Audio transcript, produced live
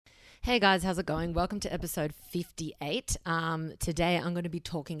Hey guys, how's it going? Welcome to episode 58. Today I'm going to be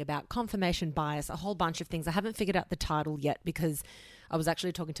talking about confirmation bias, a whole bunch of things. I haven't figured out the title yet because I was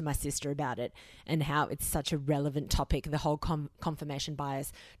actually talking to my sister about it and how it's such a relevant topic, the whole confirmation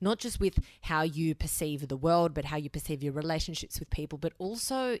bias, not just with how you perceive the world, but how you perceive your relationships with people, but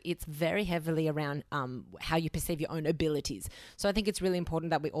also it's very heavily around how you perceive your own abilities. So I think it's really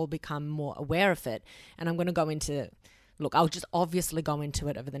important that we all become more aware of it. And I'm going to go into... Look, I'll just obviously go into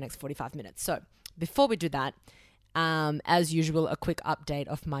it over the next 45 minutes. So before we do that, as usual, a quick update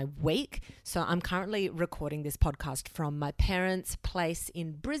of my week. So I'm currently recording this podcast from my parents' place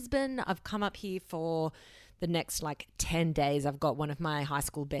in Brisbane. I've come up here for the next 10 days. I've got one of my high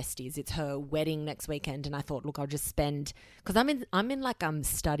school besties. It's her wedding next weekend. And I thought, look, I'll just spend, because I'm in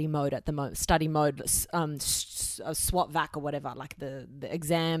study mode at the moment, SWAT vac or whatever, like the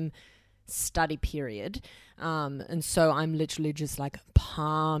exam study period, and so I'm literally just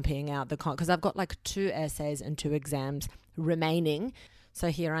pumping out the because I've got 2 essays and 2 exams remaining. So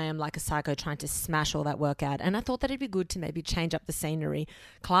here I am like a psycho trying to smash all that work out, and I thought that it'd be good to maybe change up the scenery.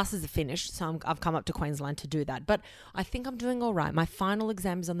 Classes are finished, so I've come up to Queensland to do that, but I think I'm doing all right. My final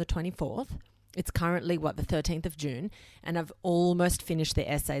exam is on the 24th. It's currently the 13th of June, and I've almost finished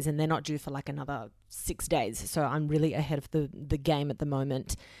the essays, and they're not due for another 6 days. So I'm really ahead of the game at the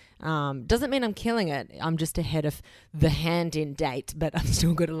moment. Doesn't mean I'm killing it. I'm just ahead of the hand-in date, but I'm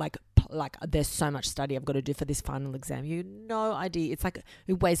still got to there's so much study I've got to do for this final exam. You no idea. It's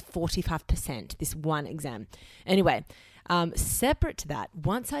it weighs 45%, this one exam. Anyway, separate to that,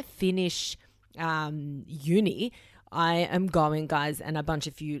 once I finish uni, I am going, guys, and a bunch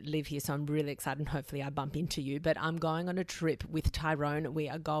of you live here, so I'm really excited, and hopefully I bump into you, but I'm going on a trip with Tyrone. We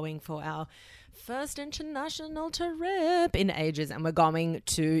are going for our first international trip in ages, and we're going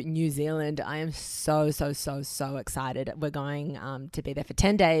to New Zealand. I am so excited. We're going to be there for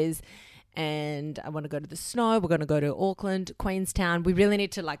 10 days, and I want to go to the snow. We're going to go to Auckland, Queenstown. We really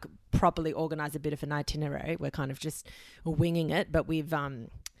need to properly organize a bit of an itinerary. We're kind of just winging it, but we've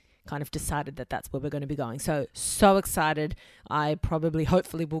kind of decided that that's where we're going to be going. So excited. I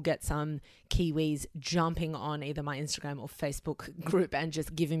hopefully will get some Kiwis jumping on either my Instagram or Facebook group and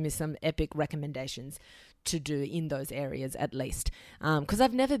just giving me some epic recommendations to do in those areas at least. Because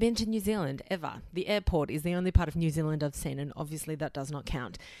I've never been to New Zealand ever. The airport is the only part of New Zealand I've seen, and obviously that does not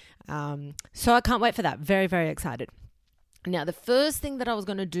count. So I can't wait for that. Very, very excited. Now, the first thing that I was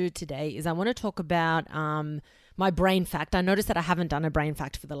going to do today is I want to talk about my brain fact. I noticed that I haven't done a brain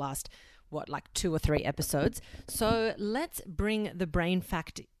fact for the last, 2 or 3 episodes. So let's bring the brain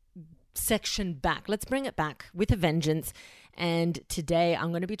fact section back. Let's bring it back with a vengeance. And today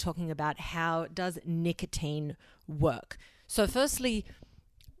I'm going to be talking about how does nicotine work. So firstly,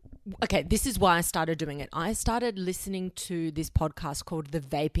 okay, this is why I started doing it. I started listening to this podcast called The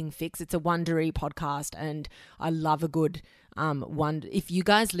Vaping Fix. It's a Wondery podcast, and I love a good if you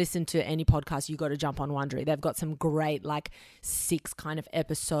guys listen to any podcast, you got to jump on Wondery. They've got some great 6 kind of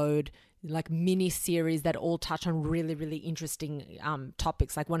episode mini series that all touch on really, really interesting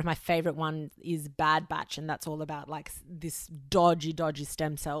topics. One of my favorite ones is Bad Batch, and that's all about this dodgy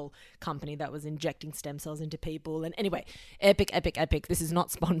stem cell company that was injecting stem cells into people. And anyway, epic. This is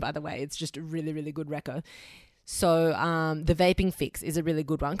not spawned, by the way. It's just a really, really good reco. So The Vaping Fix is a really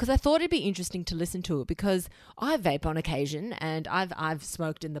good one because I thought it'd be interesting to listen to it because I vape on occasion and I've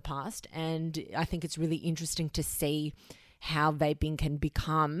smoked in the past, and I think it's really interesting to see how vaping can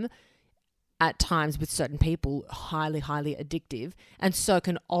become, at times with certain people, highly, highly addictive. And so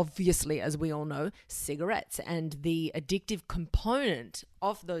can obviously, as we all know, cigarettes. And the addictive component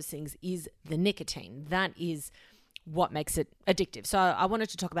of those things is the nicotine. That is what makes it addictive. So I wanted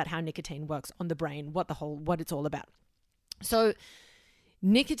to talk about how nicotine works on the brain, what it's all about. So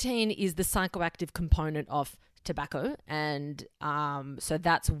nicotine is the psychoactive component of tobacco, and so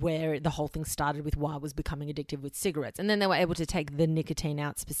that's where the whole thing started with why I was becoming addictive with cigarettes. And then they were able to take the nicotine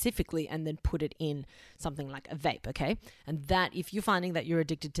out specifically and then put it in something like a vape, okay? And that, if you're finding that you're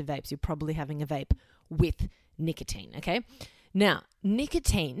addicted to vapes, you're probably having a vape with nicotine, okay? Now,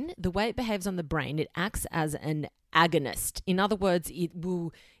 nicotine, the way it behaves on the brain, it acts as an agonist. In other words, it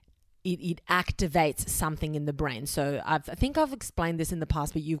activates something in the brain. So I think I've explained this in the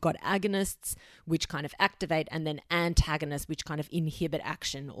past, but you've got agonists, which kind of activate, and then antagonists, which kind of inhibit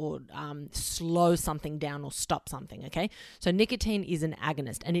action or slow something down or stop something, okay? So nicotine is an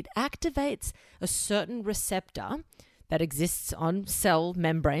agonist, and it activates a certain receptor that exists on cell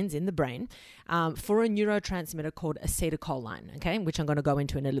membranes in the brain for a neurotransmitter called acetylcholine, okay, which I'm going to go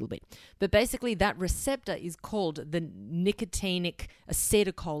into in a little bit. But basically, that receptor is called the nicotinic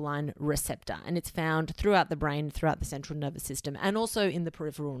acetylcholine receptor, and it's found throughout the brain, throughout the central nervous system, and also in the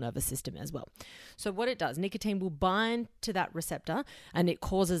peripheral nervous system as well. So what it does, nicotine will bind to that receptor and it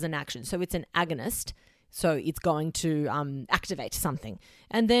causes an action. So it's an agonist, so it's going to activate something.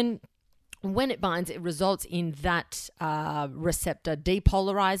 And then when it binds, it results in that receptor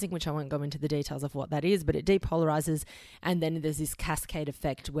depolarizing, which I won't go into the details of what that is, but it depolarizes, and then there's this cascade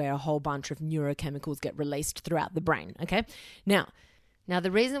effect where a whole bunch of neurochemicals get released throughout the brain, okay? Now,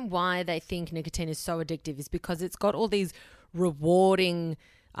 the reason why they think nicotine is so addictive is because it's got all these rewarding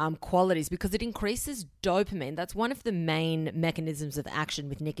qualities, because it increases dopamine. That's one of the main mechanisms of action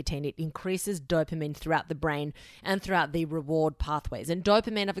with nicotine. It increases dopamine throughout the brain and throughout the reward pathways. And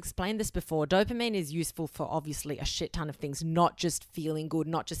dopamine, I've explained this before, dopamine is useful for obviously a shit ton of things, not just feeling good,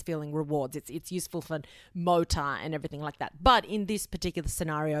 not just feeling rewards. It's useful for motor and everything like that. But in this particular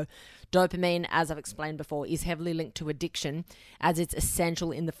scenario, dopamine, as I've explained before, is heavily linked to addiction, as it's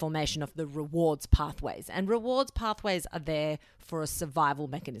essential in the formation of the rewards pathways. And rewards pathways are there for a survival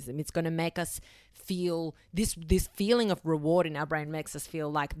mechanism. It's going to make us feel this feeling of reward in our brain makes us feel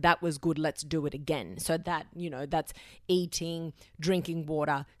like that was good, let's do it again. So that, that's eating, drinking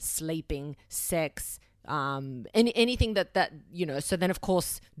water, sleeping, sex, anything that so then of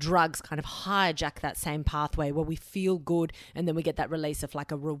course drugs kind of hijack that same pathway where we feel good and then we get that release of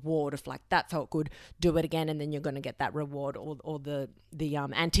like a reward of like, that felt good, do it again, and then you're going to get that reward, or the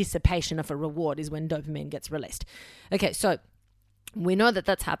anticipation of a reward is when dopamine gets released. Okay, so we know that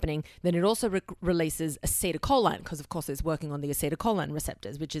that's happening. Then it also releases acetylcholine, because of course it's working on the acetylcholine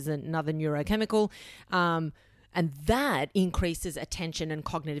receptors, which is another neurochemical. And that increases attention and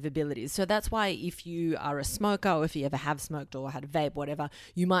cognitive abilities. So that's why if you are a smoker, or if you ever have smoked or had a vape, whatever,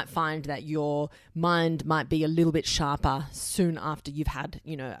 you might find that your mind might be a little bit sharper soon after you've had,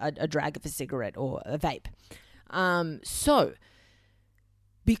 a drag of a cigarette or a vape. So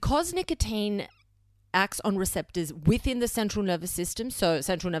because nicotine acts on receptors within the central nervous system. So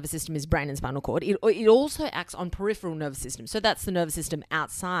central nervous system is brain and spinal cord. It also acts on peripheral nervous system. So that's the nervous system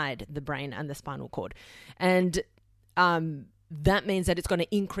outside the brain and the spinal cord. And that means that it's going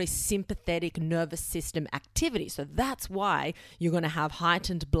to increase sympathetic nervous system activity. So that's why you're going to have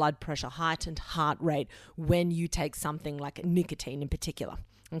heightened blood pressure, heightened heart rate when you take something like nicotine in particular.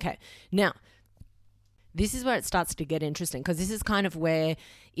 Okay. Now, this is where it starts to get interesting, because this is kind of where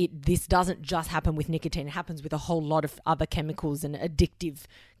this doesn't just happen with nicotine. It happens with a whole lot of other chemicals and addictive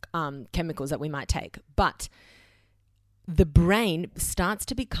chemicals that we might take. But the brain starts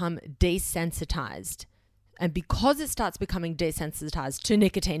to become desensitized. And because it starts becoming desensitized to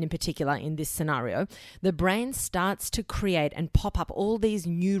nicotine in particular in this scenario, the brain starts to create and pop up all these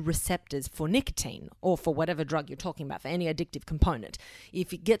new receptors for nicotine, or for whatever drug you're talking about, for any addictive component.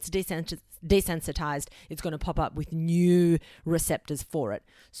 If it gets desensitized, it's going to pop up with new receptors for it.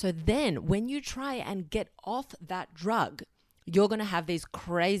 So then when you try and get off that drug, you're going to have these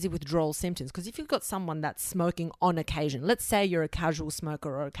crazy withdrawal symptoms. Because if you've got someone that's smoking on occasion, let's say you're a casual smoker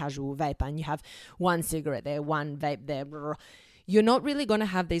or a casual vaper and you have one cigarette there, one vape there, you're not really going to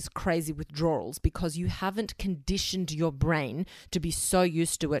have these crazy withdrawals, because you haven't conditioned your brain to be so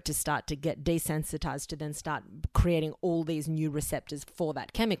used to it to start to get desensitized to then start creating all these new receptors for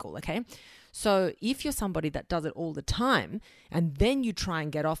that chemical, okay? So if you're somebody that does it all the time and then you try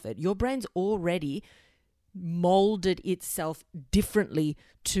and get off it, your brain's already molded itself differently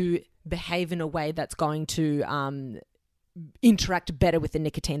to behave in a way that's going to interact better with the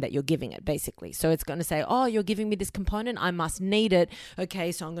nicotine that you're giving it, basically. So it's going to say, oh, you're giving me this component, I must need it.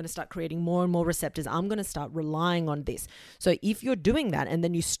 Okay, so I'm going to start creating more and more receptors. I'm going to start relying on this. So if you're doing that and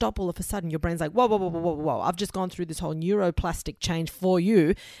then you stop all of a sudden, your brain's like, whoa, I've just gone through this whole neuroplastic change for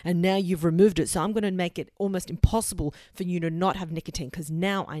you, and now you've removed it. So I'm going to make it almost impossible for you to not have nicotine, because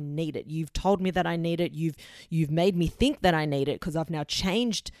now I need it. You've told me that I need it. You've made me think that I need it, because I've now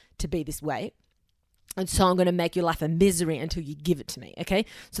changed to be this way. And so I'm going to make your life a misery until you give it to me, okay?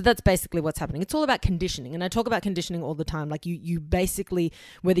 So that's basically what's happening. It's all about conditioning. And I talk about conditioning all the time. Like you basically,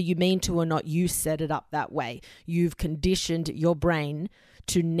 whether you mean to or not, you set it up that way. You've conditioned your brain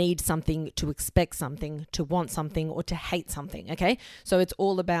to need something, to expect something, to want something, or to hate something, okay? So it's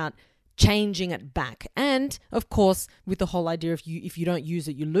all about changing it back. And of course, with the whole idea of if you don't use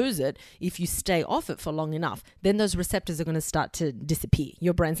it, you lose it. If you stay off it for long enough, then those receptors are going to start to disappear.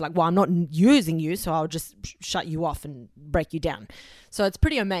 Your brain's like, well, I'm not using you, so I'll just shut you off and break you down. So it's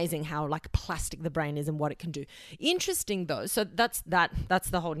pretty amazing how like plastic the brain is and what it can do. Interesting though. So that's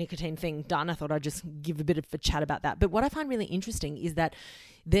the whole nicotine thing done. I thought I'd just give a bit of a chat about that. But what I find really interesting is that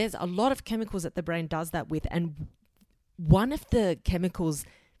there's a lot of chemicals that the brain does that with, and one of the chemicals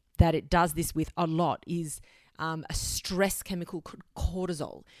that it does this with a lot is a stress chemical called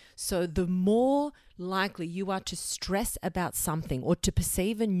cortisol. So the more likely you are to stress about something or to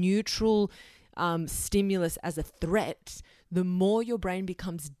perceive a neutral stimulus as a threat, the more your brain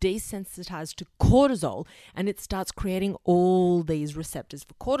becomes desensitized to cortisol, and it starts creating all these receptors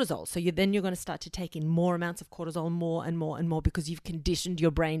for cortisol. So you're going to start to take in more amounts of cortisol, more and more and more, because you've conditioned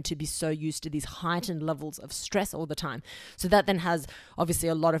your brain to be so used to these heightened levels of stress all the time. So that then has obviously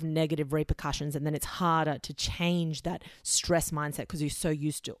a lot of negative repercussions, and then it's harder to change that stress mindset because you're so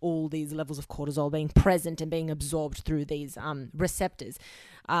used to all these levels of cortisol being present and being absorbed through these receptors.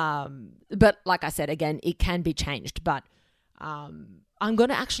 But like I said, again, it can be changed, but I'm going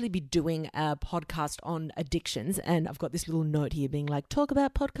to actually be doing a podcast on addictions, and I've got this little note here being like, talk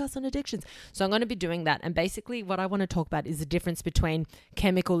about podcasts on addictions. So I'm going to be doing that. And basically what I want to talk about is the difference between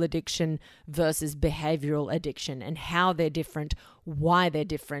chemical addiction versus behavioral addiction, and how they're different, why they're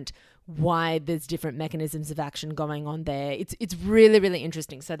different, why there's different mechanisms of action going on there. It's really, really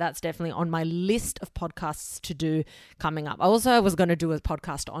interesting. So that's definitely on my list of podcasts to do coming up. I also was going to do a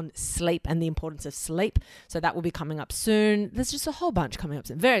podcast on sleep and the importance of sleep. So that will be coming up soon. There's just a whole bunch coming up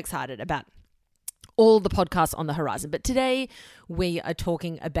soon. Very excited about all the podcasts on the horizon. But today we are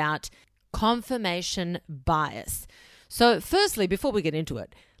talking about confirmation bias. So firstly, before we get into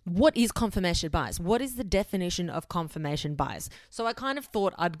it, what is confirmation bias? What is the definition of confirmation bias? So I kind of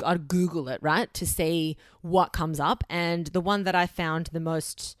thought I'd Google it, right, to see what comes up. And the one that I found the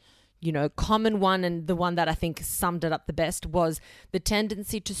most, common one, and the one that I think summed it up the best, was the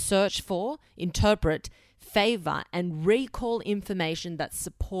tendency to search for, interpret, favor, and recall information that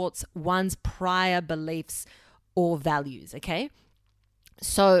supports one's prior beliefs or values, okay?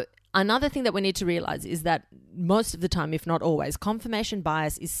 So another thing that we need to realize is that most of the time, if not always, confirmation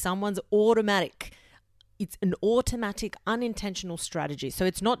bias is it's an automatic, unintentional strategy. So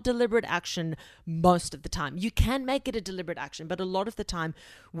it's not deliberate action most of the time. You can make it a deliberate action, but a lot of the time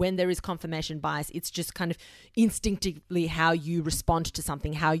when there is confirmation bias, it's just kind of instinctively how you respond to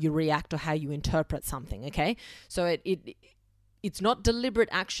something, how you react, or how you interpret something, okay? So it's not deliberate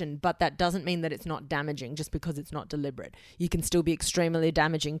action, but that doesn't mean that it's not damaging just because it's not deliberate. You can still be extremely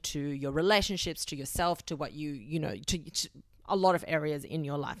damaging to your relationships, to yourself, to what to a lot of areas in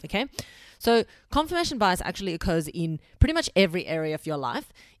your life, okay? So confirmation bias actually occurs in pretty much every area of your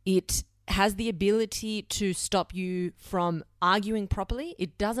life. It has the ability to stop you from arguing properly.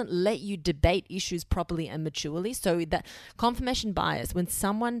 It doesn't let you debate issues properly and maturely. So that confirmation bias, when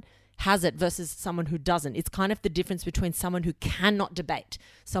someone has it versus someone who doesn't, it's kind of the difference between someone who cannot debate,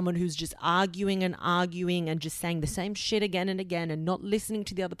 someone who's just arguing and just saying the same shit again and again and not listening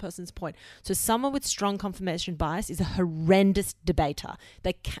to the other person's point. So someone with strong confirmation bias is a horrendous debater.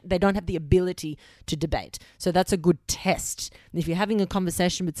 They don't have the ability to debate. So that's a good test. If you're having a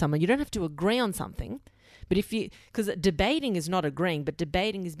conversation with someone, you don't have to agree on something. But because debating is not agreeing, but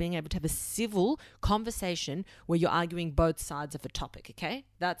debating is being able to have a civil conversation where you're arguing both sides of a topic, okay?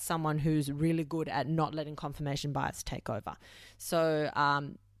 That's someone who's really good at not letting confirmation bias take over. So,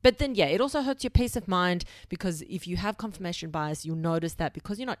 but then, it also hurts your peace of mind, because if you have confirmation bias, you'll notice that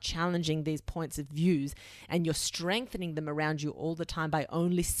because you're not challenging these points of views and you're strengthening them around you all the time by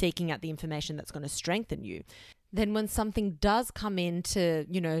only seeking out the information that's going to strengthen you, then when something does come in to,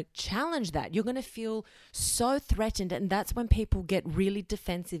 challenge that, you're going to feel so threatened. And that's when people get really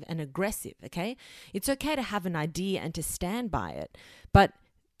defensive and aggressive, okay? It's okay to have an idea and to stand by it, but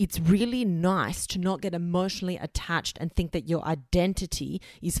it's really nice to not get emotionally attached and think that your identity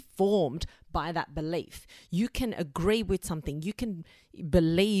is formed by that belief. You can agree with something, you can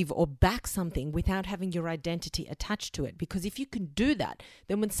believe or back something without having your identity attached to it. Because if you can do that,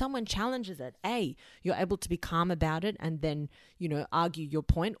 then when someone challenges it, A, you're able to be calm about it and then, argue your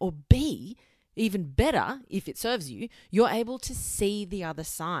point, or B, even better, if it serves you, you're able to see the other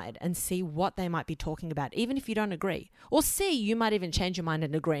side and see what they might be talking about, even if you don't agree. Or C, you might even change your mind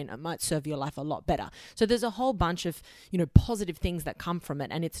and agree, and it might serve your life a lot better. So there's a whole bunch of, positive things that come from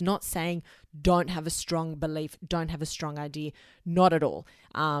it. And it's not saying don't have a strong belief, don't have a strong idea. Not at all.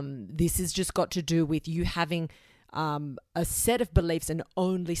 This has just got to do with you having a set of beliefs and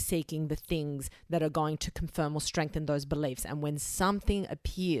only seeking the things that are going to confirm or strengthen those beliefs. And when something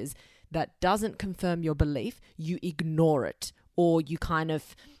appears that doesn't confirm your belief, you ignore it, or you kind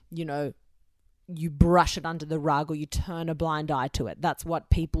of, you brush it under the rug, or you turn a blind eye to it. That's what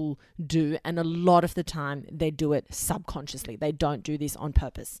people do. And a lot of the time they do it subconsciously. They don't do this on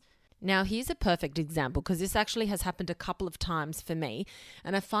purpose. Now, here's a perfect example, because this actually has happened a couple of times for me.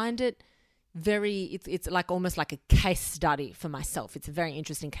 And I find it it's like almost like a case study for myself. It's a very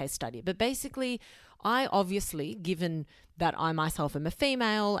interesting case study. But basically, I obviously, given that I myself am a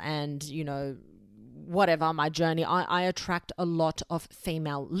female and, whatever my journey, I attract a lot of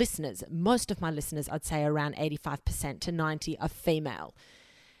female listeners. Most of my listeners, I'd say around 85% to 90% are female.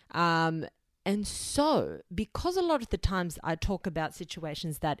 And so, because a lot of the times I talk about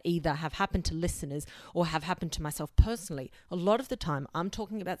situations that either have happened to listeners or have happened to myself personally, a lot of the time I'm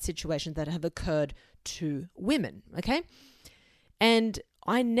talking about situations that have occurred to women, okay? And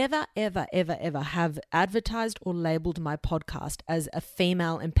I never, ever, ever, ever have advertised or labeled my podcast as a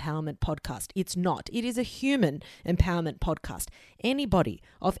female empowerment podcast. It's not. It is a human empowerment podcast. Anybody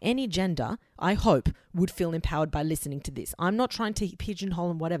of any gender, I hope, would feel empowered by listening to this. I'm not trying to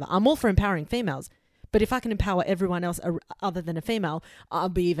pigeonhole and whatever. I'm all for empowering females. But if I can empower everyone else other than a female, I'll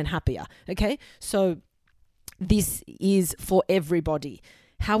be even happier. Okay? So this is for everybody.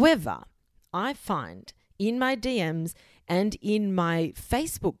 However, I find in my DMs and in my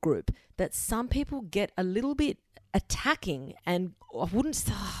Facebook group that some people get a little bit attacking, and I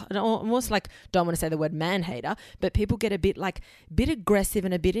almost like, don't want to say the word man hater, but people get a bit aggressive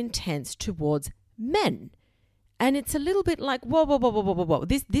and a bit intense towards men. And it's a little bit like, whoa.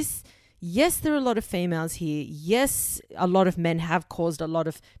 This, yes, there are a lot of females here. Yes, a lot of men have caused a lot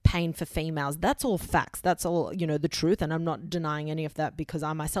of pain for females. That's all facts. That's all, the truth. And I'm not denying any of that, because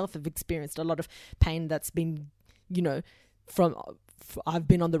I myself have experienced a lot of pain that's been, I've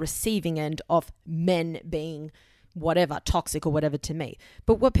been on the receiving end of men being whatever, toxic or whatever to me.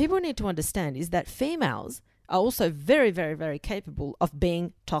 But what people need to understand is that females are also very, very, very capable of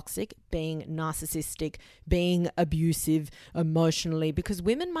being toxic, being narcissistic, being abusive emotionally, because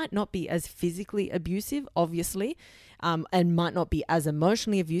women might not be as physically abusive, obviously, and might not be as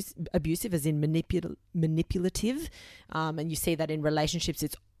emotionally abusive as in manipulative. And you see that in relationships,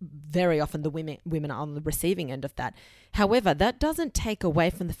 it's very often the women are on the receiving end of that. However, that doesn't take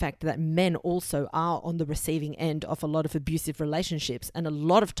away from the fact that men also are on the receiving end of a lot of abusive relationships and a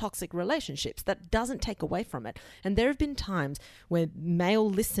lot of toxic relationships. That doesn't take away from it. And there have been times where male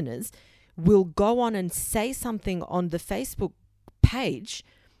listeners will go on and say something on the Facebook page,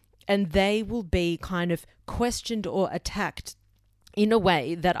 and they will be kind of questioned or attacked in a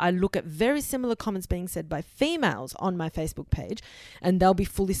way that I look at very similar comments being said by females on my Facebook page, and they'll be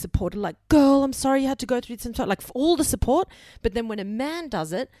fully supported, like, girl, I'm sorry you had to go through this, like all the support. But then when a man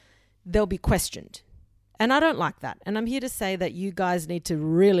does it, they'll be questioned. And I don't like that. And I'm here to say that you guys need to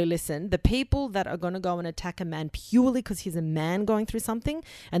really listen. The people that are going to go and attack a man purely because he's a man going through something,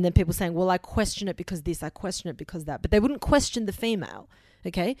 and then people saying, well, I question it because this, I question it because that, but they wouldn't question the female.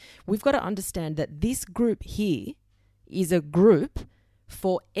 Okay? We've got to understand that this group here is a group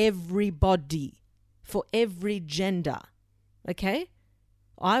for everybody, for every gender, okay?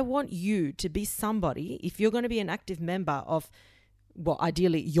 I want you to be somebody, if you're going to be an active member of, well,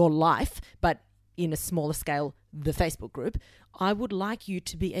 ideally your life, but in a smaller scale, the Facebook group, I would like you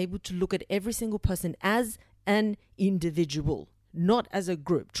to be able to look at every single person as an individual, not as a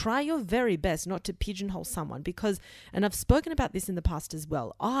group. Try your very best not to pigeonhole someone, because, and I've spoken about this in the past as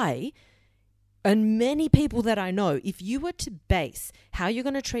well, and many people that I know, if you were to base how you're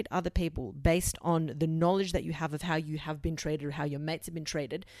going to treat other people based on the knowledge that you have of how you have been treated or how your mates have been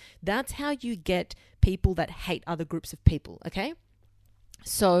treated, that's how you get people that hate other groups of people, okay?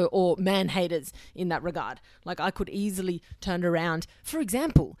 So, or man haters in that regard. Like, I could easily turn around. For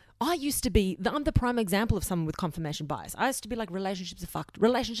example, I'm the prime example of someone with confirmation bias. I used to be like, relationships are fucked.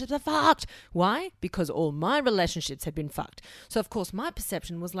 Relationships are fucked. Why? Because all my relationships had been fucked. So, of course, my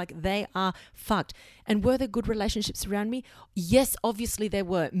perception was like, they are fucked. And were there good relationships around me? Yes, obviously there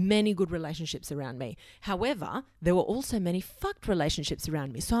were many good relationships around me. However, there were also many fucked relationships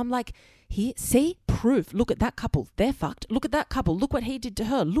around me. So I'm like, here, see, proof. Look at that couple. They're fucked. Look at that couple. Look what he did to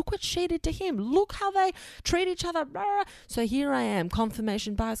her. Look what she did to him. Look how they treat each other. So here I am,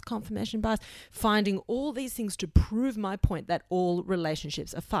 confirmation bias, finding all these things to prove my point that all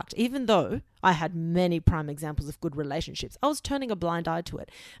relationships are fucked. Even though I had many prime examples of good relationships, I was turning a blind eye to it,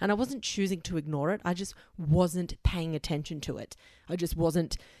 and I wasn't choosing to ignore it. I just wasn't paying attention to it. I just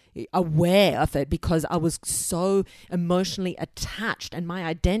wasn't aware of it because I was so emotionally attached, and my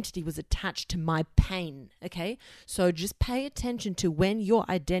identity was attached to my pain. Okay, so just pay attention to when your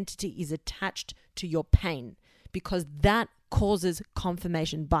identity is attached to your pain, because that causes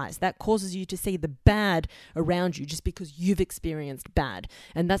confirmation bias. That causes you to see the bad around you just because you've experienced bad.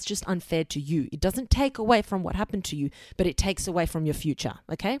 And that's just unfair to you. It doesn't take away from what happened to you, but it takes away from your future,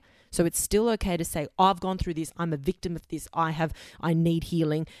 okay? So it's still okay to say, I've gone through this, I'm a victim of this, I need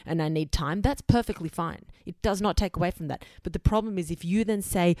healing and I need time. That's perfectly fine. It does not take away from that. But the problem is if you then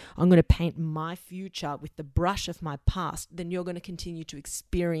say, I'm going to paint my future with the brush of my past, then you're going to continue to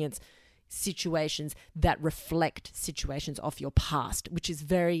experience situations that reflect situations of your past, which is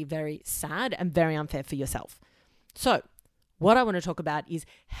very, very sad and very unfair for yourself. So what I want to talk about is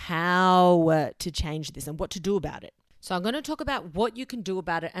how to change this and what to do about it. So I'm going to talk about what you can do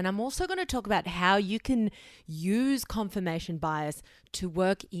about it, and I'm also going to talk about how you can use confirmation bias to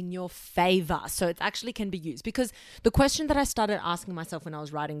work in your favor. So it actually can be used, because the question that I started asking myself when I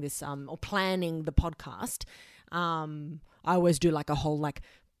was writing this or planning the podcast, I always do like a whole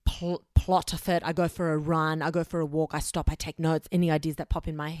plot of it. I go for a run, I go for a walk, I stop, I take notes, any ideas that pop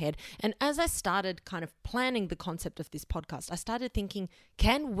in my head. And as I started kind of planning the concept of this podcast, I started thinking,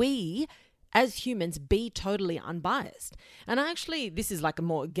 can we as humans be totally unbiased? And this is like a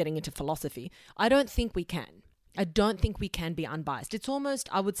more getting into philosophy. I don't think we can. I don't think we can be unbiased.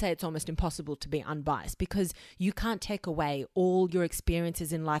 I would say it's almost impossible to be unbiased, because you can't take away all your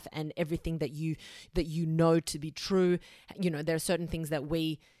experiences in life and everything that you know to be true. There are certain things that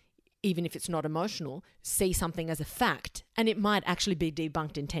we, even if it's not emotional, see something as a fact, and it might actually be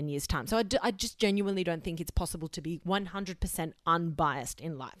debunked in 10 years' time. So I just genuinely don't think it's possible to be 100% unbiased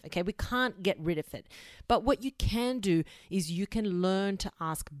in life, okay? We can't get rid of it. But what you can do is you can learn to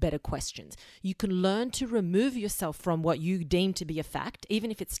ask better questions. You can learn to remove yourself from what you deem to be a fact,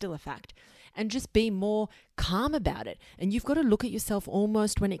 even if it's still a fact, and just be more calm about it. And you've got to look at yourself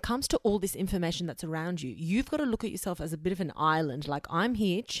almost, when it comes to all this information that's around you, you've got to look at yourself as a bit of an island. Like, I'm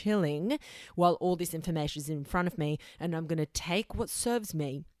here chilling while all this information is in front of me, and I'm going to take what serves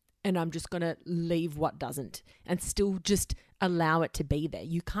me and I'm just going to leave what doesn't, and still just allow it to be there.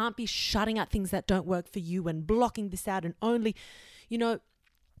 You can't be shutting out things that don't work for you and blocking this out, and only,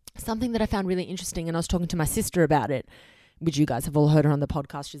 something that I found really interesting, and I was talking to my sister about it, which you guys have all heard her on the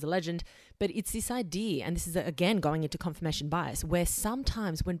podcast, she's a legend, but it's this idea, and this is again going into confirmation bias, where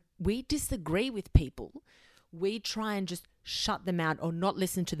sometimes when we disagree with people, we try and just shut them out, or not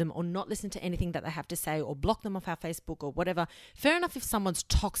listen to them, or not listen to anything that they have to say, or block them off our Facebook or whatever. Fair enough if someone's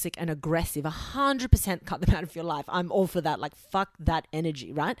toxic and aggressive, 100% cut them out of your life. I'm all for that. Like, fuck that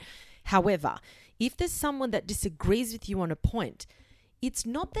energy, right? However, if there's someone that disagrees with you on a point, it's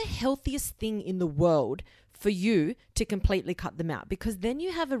not the healthiest thing in the world for you to completely cut them out, because then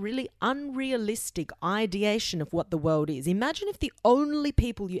you have a really unrealistic ideation of what the world is. Imagine if the only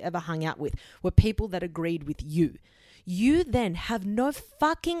people you ever hung out with were people that agreed with you. You then have no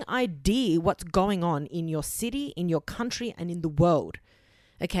fucking idea what's going on in your city, in your country, and in the world.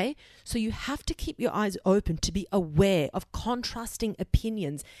 Okay? So you have to keep your eyes open to be aware of contrasting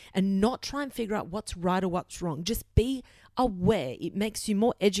opinions and not try and figure out what's right or what's wrong. Just be aware. It makes you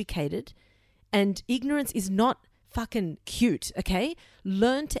more educated, and ignorance is not fucking cute, okay?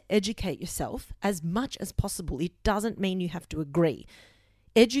 Learn to educate yourself as much as possible. It doesn't mean you have to agree.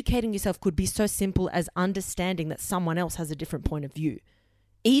 Educating yourself could be so simple as understanding that someone else has a different point of view.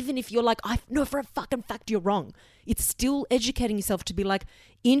 Even if you're like, I know for a fucking fact you're wrong, it's still educating yourself to be like,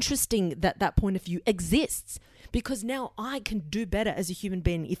 interesting that that point of view exists, because now I can do better as a human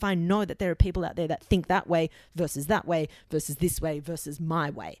being if I know that there are people out there that think that way versus this way versus my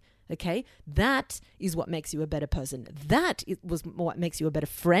way. Okay, that is what makes you a better person. That was what makes you a better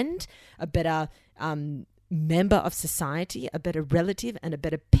friend, a better member of society, a better relative, and a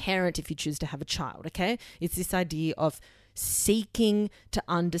better parent if you choose to have a child. Okay, it's this idea of seeking to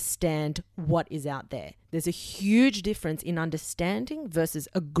understand what is out there. There's a huge difference in understanding versus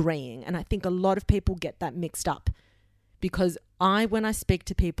agreeing, and I think a lot of people get that mixed up. Because when I speak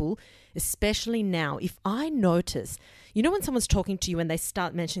to people, especially now, if I notice, when someone's talking to you and they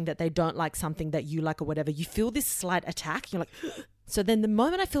start mentioning that they don't like something that you like or whatever, you feel this slight attack. You're like, so then the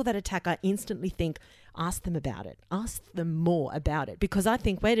moment I feel that attack, I instantly think, ask them about it. Ask them more about it. Because I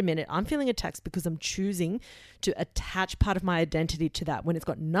think, wait a minute, I'm feeling attacked because I'm choosing to attach part of my identity to that when it's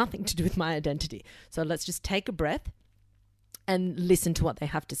got nothing to do with my identity. So let's just take a breath and listen to what they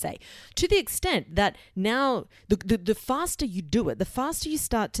have to say. To the extent that now the faster you do it, the faster you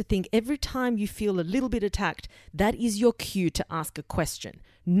start to think, every time you feel a little bit attacked, that is your cue to ask a question.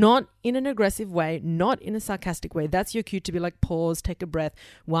 Not in an aggressive way, not in a sarcastic way. That's your cue to be like, pause, take a breath.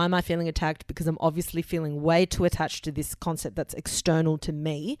 Why am I feeling attacked? Because I'm obviously feeling way too attached to this concept that's external to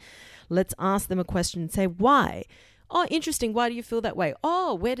me. Let's ask them a question and say, why? Oh, interesting. Why do you feel that way?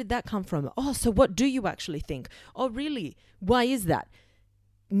 Oh, where did that come from? Oh, so what do you actually think? Oh, really? Why is that?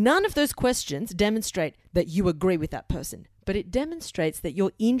 None of those questions demonstrate that you agree with that person, but it demonstrates that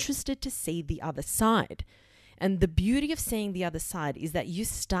you're interested to see the other side. And the beauty of seeing the other side is that you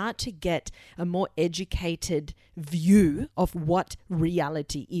start to get a more educated view of what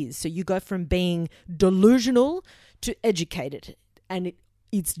reality is. So you go from being delusional to educated, and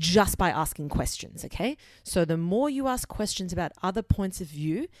it's just by asking questions, okay? So the more you ask questions about other points of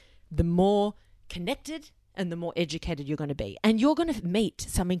view, the more connected and the more educated you're going to be. And you're going to meet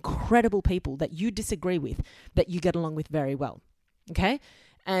some incredible people that you disagree with, that you get along with very well, okay?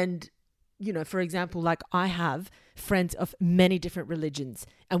 And you know, for example, like I have friends of many different religions,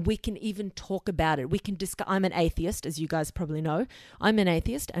 and we can even talk about it. We can discuss. I'm an atheist, as you guys probably know. I'm an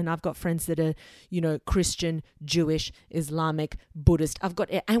atheist, and I've got friends that are, you know, Christian, Jewish, Islamic, Buddhist.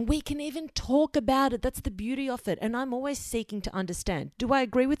 And we can even talk about it. That's the beauty of it. And I'm always seeking to understand. Do I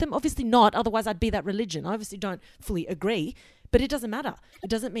agree with them? Obviously not. Otherwise, I'd be that religion. I obviously don't fully agree. But it doesn't matter. It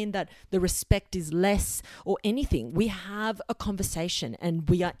doesn't mean that the respect is less or anything. We have a conversation and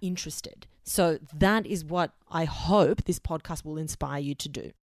we are interested. So that is what I hope this podcast will inspire you to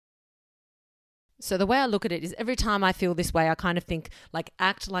do. So the way I look at it is every time I feel this way, I kind of think like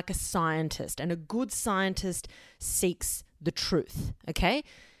act like a scientist, and a good scientist seeks the truth, okay?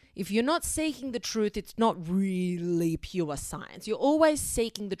 If you're not seeking the truth, it's not really pure science. You're always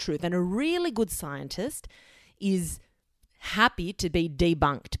seeking the truth. And a really good scientist is happy to be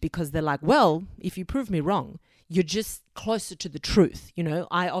debunked, because they're like, well, if you prove me wrong, you're just closer to the truth. You know,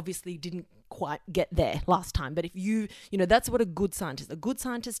 I obviously didn't quite get there last time, but if you know, that's what a good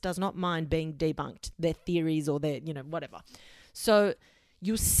scientist does not mind being debunked, their theories or their, you know, whatever. So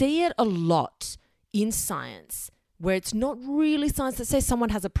you'll see it a lot in science where it's not really science. Let's say someone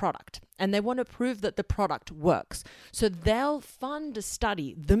has a product and they want to prove that the product works. So they'll fund a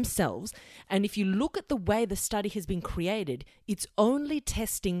study themselves. And if you look at the way the study has been created, it's only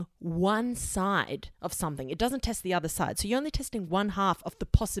testing one side of something. It doesn't test the other side. So you're only testing one half of the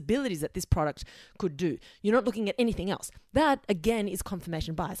possibilities that this product could do. You're not looking at anything else. That, again, is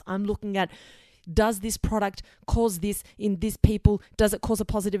confirmation bias. I'm looking at, does this product cause this in this people? Does it cause a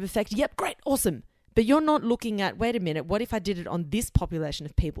positive effect? Yep, great, awesome. But you're not looking at, wait a minute, what if I did it on this population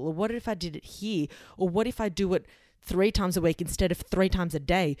of people? Or what if I did it here? Or what if I do it 3 times a week instead of 3 times a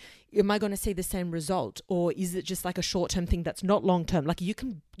day? Am I going to see the same result? Or is it just like a short-term thing that's not long-term? Like you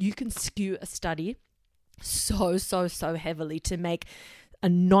can skew a study so heavily to make a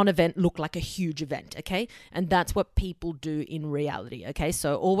non-event look like a huge event, okay? And that's what people do in reality, okay?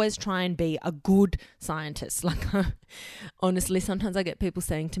 So always try and be a good scientist. Like, honestly, sometimes I get people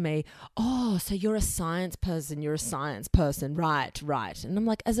saying to me, oh, so you're a science person, right. And I'm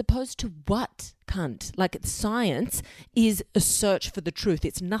like, as opposed to what, cunt? Like, science is a search for the truth.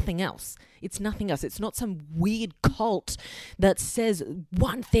 It's nothing else. It's not some weird cult that says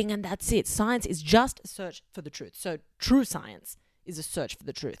one thing and that's it. Science is just a search for the truth. So true science is a search for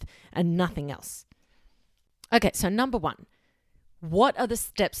the truth and nothing else. Okay, so number 1, what are the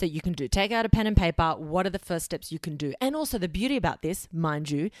steps that you can do? Take out a pen and paper. What are the first steps you can do? And also the beauty about this,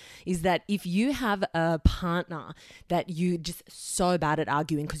 mind you, is that if you have a partner that you just so bad at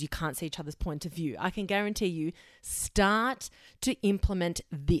arguing because you can't see each other's point of view, I can guarantee you, start to implement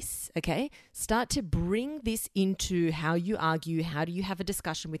this, okay? Start to bring this into how you argue. How do you have a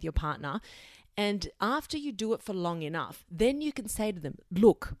discussion with your partner? And after you do it for long enough, then you can say to them,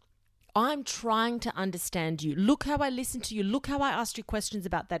 look, I'm trying to understand you. Look how I listened to you. Look how I asked you questions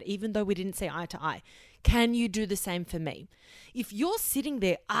about that, even though we didn't see eye to eye. Can you do the same for me? If you're sitting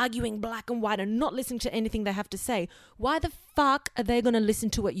there arguing black and white and not listening to anything they have to say, why the fuck are they going to listen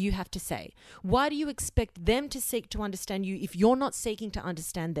to what you have to say? Why do you expect them to seek to understand you if you're not seeking to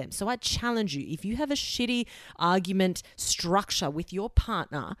understand them? So I challenge you, if you have a shitty argument structure with your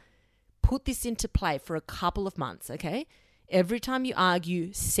partner, put this into play for a couple of months, okay? Every time you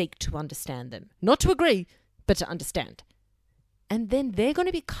argue, seek to understand them. Not to agree, but to understand. And then they're going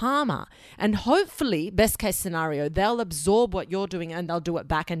to be calmer. And hopefully, best case scenario, they'll absorb what you're doing and they'll do it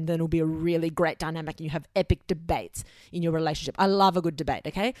back, and then it'll be a really great dynamic and you have epic debates in your relationship. I love a good debate,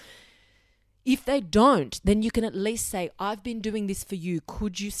 okay? If they don't, then you can at least say, I've been doing this for you.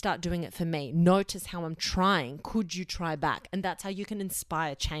 Could you start doing it for me? Notice how I'm trying. Could you try back? And that's how you can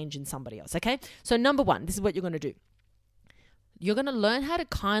inspire change in somebody else, okay? So number 1, this is what you're going to do. You're going to learn how to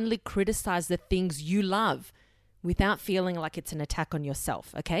kindly criticize the things you love without feeling like it's an attack on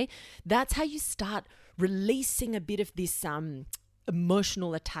yourself, okay? That's how you start releasing a bit of this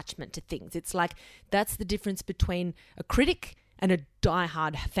emotional attachment to things. It's like that's the difference between a critic and a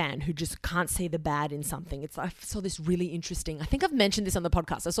diehard fan who just can't see the bad in something. I saw this really interesting, I think I've mentioned this on the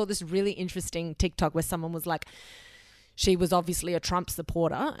podcast. I saw this really interesting TikTok where someone was like, she was obviously a Trump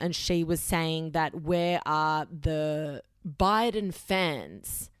supporter, and she was saying that where are the Biden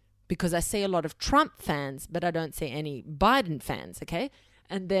fans? Because I see a lot of Trump fans, but I don't see any Biden fans, okay?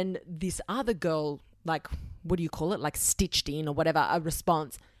 And then this other girl, like, what do you call it? Like stitched in or whatever, a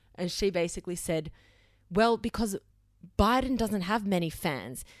response. And she basically said, well, because Biden doesn't have many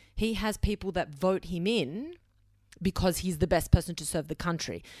fans. He has people that vote him in because he's the best person to serve the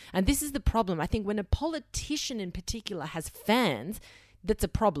country. And this is the problem. I think when a politician in particular has fans, that's a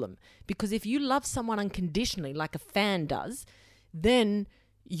problem. Because if you love someone unconditionally, like a fan does, then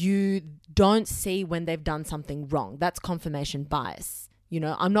you don't see when they've done something wrong. That's confirmation bias. You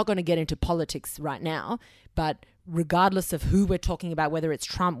know, I'm not going to get into politics right now, but regardless of who we're talking about, whether it's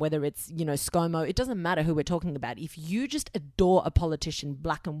Trump, whether it's, you know, ScoMo, it doesn't matter who we're talking about. If you just adore a politician,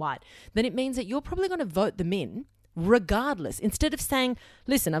 black and white, then it means that you're probably going to vote them in regardless. Instead of saying,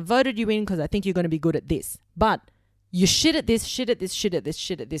 listen, I voted you in because I think you're going to be good at this, but you're shit at this, shit at this, shit at this,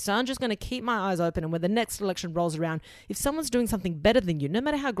 shit at this. So I'm just going to keep my eyes open, and when the next election rolls around, if someone's doing something better than you, no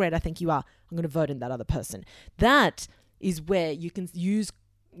matter how great I think you are, I'm going to vote in that other person. That is where you can use,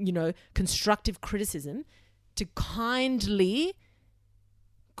 you know, constructive criticism to kindly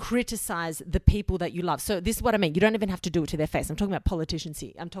criticize the people that you love. So this is what I mean. You don't even have to do it to their face. I'm talking about politicians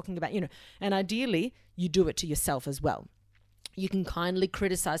here. I'm talking about, you know, and ideally you do it to yourself as well. You can kindly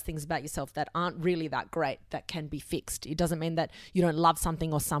criticize things about yourself that aren't really that great, that can be fixed. It doesn't mean that you don't love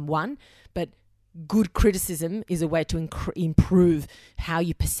something or someone, but good criticism is a way to improve how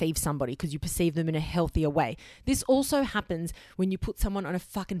you perceive somebody, because you perceive them in a healthier way. This also happens when you put someone on a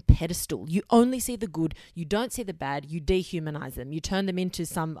fucking pedestal. You only see the good, you don't see the bad, you dehumanize them, you turn them into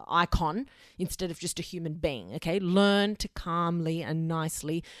some icon instead of just a human being, okay? Learn to calmly and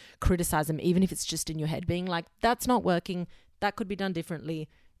nicely criticize them, even if it's just in your head, being like, that's not working, that could be done differently,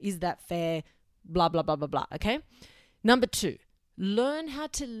 is that fair, blah, blah, blah, blah, blah, okay? Number 2, learn how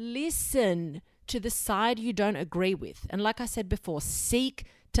to listen to the side you don't agree with. And like I said before, seek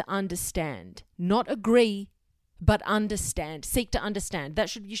to understand. Not agree, but understand. Seek to understand.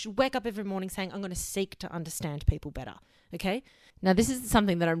 You should wake up every morning saying, I'm going to seek to understand people better. Okay? Now, this is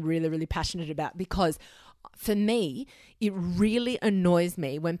something that I'm really, really passionate about, because for me, it really annoys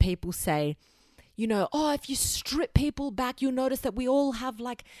me when people say, you know, oh, if you strip people back, you'll notice that we all have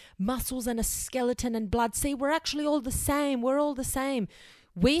like muscles and a skeleton and blood. See, we're actually all the same. We're all the same.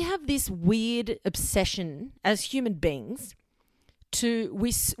 We have this weird obsession as human beings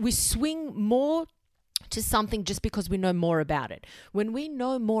we swing more to something just because we know more about it. When we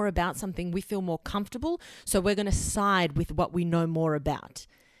know more about something, we feel more comfortable, so we're going to side with what we know more about.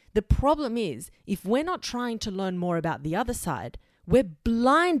 The problem is, if we're not trying to learn more about the other side, we're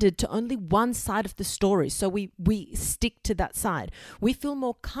blinded to only one side of the story, so we stick to that side. We feel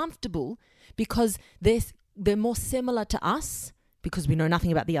more comfortable because they're more similar to us, because we know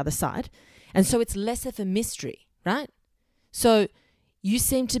nothing about the other side. And so it's less of a mystery, right? So you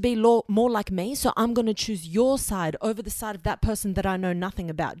seem to be more like me, so I'm going to choose your side over the side of that person that I know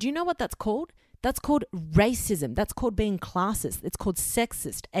nothing about. Do you know what that's called? That's called racism. That's called being classist. It's called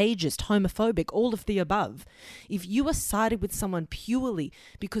sexist, ageist, homophobic, all of the above. If you are sided with someone purely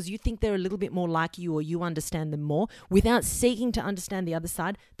because you think they're a little bit more like you or you understand them more without seeking to understand the other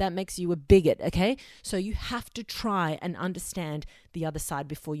side, that makes you a bigot, okay? So you have to try and understand the other side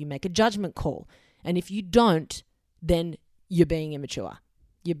before you make a judgment call. And if you don't, then you're being immature.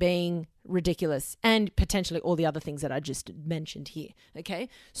 You're being ridiculous, and potentially all the other things that I just mentioned here, okay?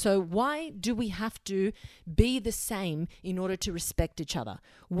 So why do we have to be the same in order to respect each other?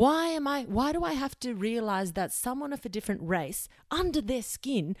 Why do I have to realize that someone of a different race under their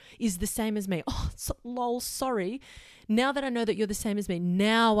skin is the same as me? Oh, lol, sorry. Now that I know that you're the same as me,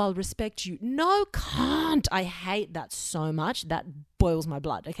 now I'll respect you. No, can't. I hate that so much. That boils my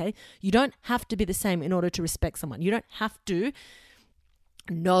blood, okay? You don't have to be the same in order to respect someone. You don't have to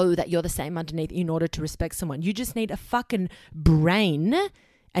know that you're the same underneath in order to respect someone. You just need a fucking brain,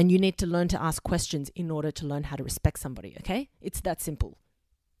 and you need to learn to ask questions in order to learn how to respect somebody, okay? It's that simple.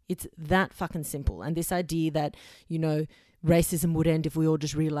 It's that fucking simple. And this idea that, you know, racism would end if we all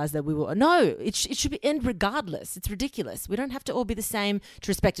just realized that we were... No, it should end regardless. It's ridiculous. We don't have to all be the same to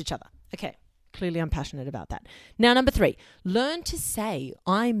respect each other. Okay. Clearly, I'm passionate about that. Now, number 3, learn to say,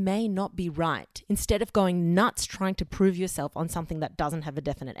 I may not be right, instead of going nuts trying to prove yourself on something that doesn't have a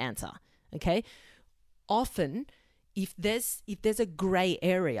definite answer, okay? Often, if there's a gray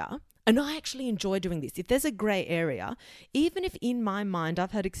area, and I actually enjoy doing this, if there's a gray area, even if in my mind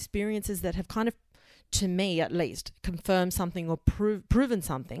I've had experiences that have kind of to me at least, confirmed something or proven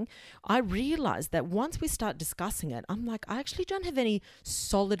something, I realized that once we start discussing it, I'm like, I actually don't have any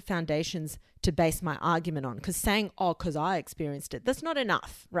solid foundations to base my argument on. Because saying, oh, because I experienced it, that's not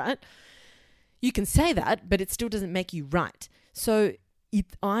enough, right? You can say that, but it still doesn't make you right. So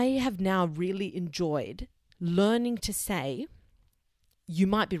I have now really enjoyed learning to say, you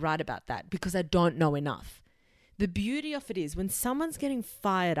might be right about that because I don't know enough. The beauty of it is when someone's getting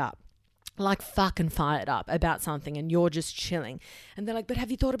fired up, like fucking fired up about something and you're just chilling and they're like, but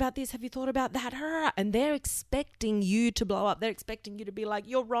have you thought about this? Have you thought about that? And they're expecting you to blow up. They're expecting you to be like,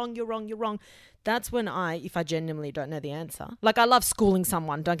 you're wrong, you're wrong, you're wrong. That's when if I genuinely don't know the answer, like I love schooling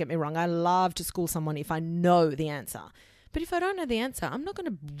someone, don't get me wrong. I love to school someone if I know the answer. But if I don't know the answer, I'm not going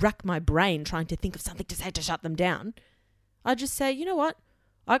to rack my brain trying to think of something to say to shut them down. I just say, you know what?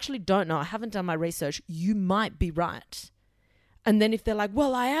 I actually don't know. I haven't done my research. You might be right. And then if they're like,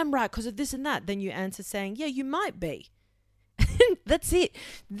 well, I am right because of this and that, then you answer saying, yeah, you might be. That's it.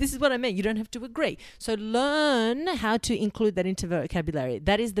 This is what I meant. You don't have to agree. So learn how to include that into vocabulary.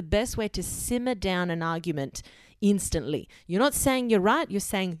 That is the best way to simmer down an argument instantly. You're not saying you're right. You're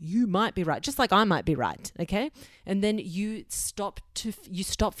saying you might be right, just like I might be right. Okay. And then you stop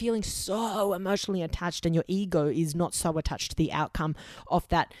feeling so emotionally attached and your ego is not so attached to the outcome of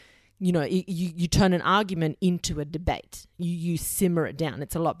that. You know, you turn an argument into a debate. You simmer it down.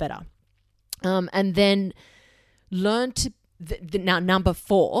 It's a lot better. And then learn to... Now, number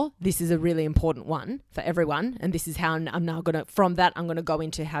 4, this is a really important one for everyone. And this is how I'm now going to... From that, I'm going to go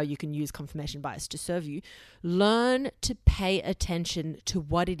into how you can use confirmation bias to serve you. Learn to pay attention to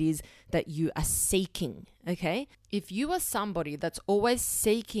what it is that you are seeking, okay? If you are somebody that's always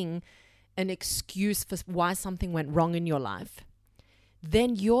seeking an excuse for why something went wrong in your life,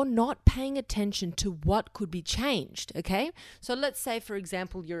 then you're not paying attention to what could be changed, okay? So let's say, for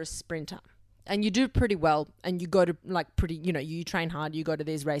example, you're a sprinter and you do pretty well and you go to you train hard, you go to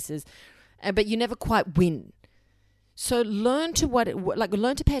these races, but you never quite win. So learn to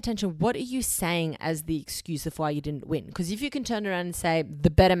pay attention. What are you saying as the excuse of why you didn't win? Because if you can turn around and say,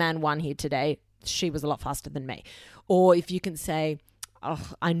 the better man won here today, she was a lot faster than me. Or if you can say,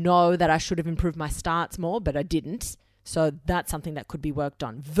 oh, I know that I should have improved my starts more, but I didn't. So that's something that could be worked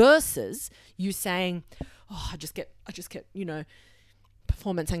on versus you saying, oh, I just get,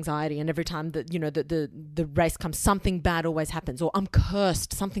 performance anxiety. And every time that, the race comes, something bad always happens, or I'm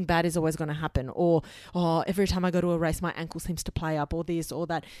cursed. Something bad is always going to happen. Or, oh, every time I go to a race, my ankle seems to play up, or this or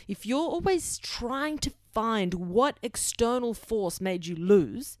that. If you're always trying to find what external force made you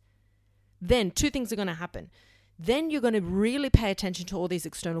lose, then 2 things are going to happen. Then you're going to really pay attention to all these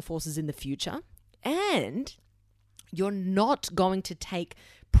external forces in the future, and you're not going to take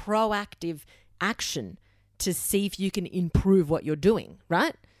proactive action to see if you can improve what you're doing,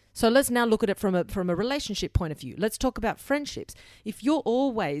 right? So let's now look at it from a relationship point of view. Let's talk about friendships. If you're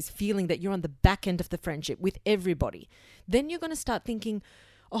always feeling that you're on the back end of the friendship with everybody, then you're going to start thinking,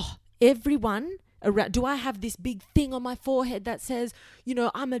 oh, everyone around, do I have this big thing on my forehead that says,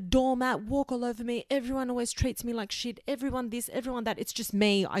 I'm a doormat, walk all over me, everyone always treats me like shit, everyone this, everyone that, it's just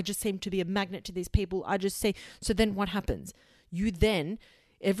me, I just seem to be a magnet to these people, I just say, so then what happens? You then,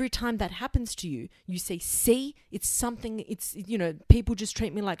 every time that happens to you, you say, see, it's something, it's, people just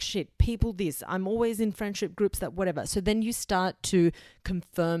treat me like shit, people this, I'm always in friendship groups that whatever. So then you start to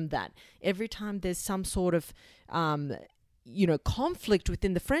confirm that. Every time there's some sort of, conflict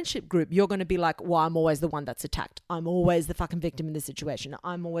within the friendship group, you're going to be like, well, I'm always the one that's attacked. I'm always the fucking victim in this situation.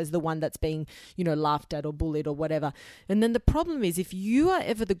 I'm always the one that's being, laughed at or bullied or whatever. And then the problem is if you are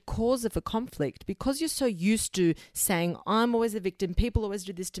ever the cause of a conflict, because you're so used to saying, I'm always the victim, people always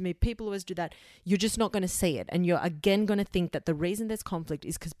do this to me, people always do that, you're just not going to see it. And you're again going to think that the reason there's conflict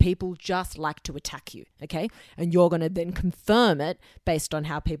is because people just like to attack you, okay? And you're going to then confirm it based on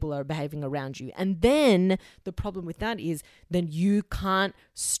how people are behaving around you. And then the problem with that is then you can't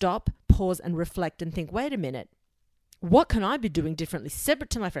stop, pause and reflect and think, wait a minute, what can I be doing differently? Separate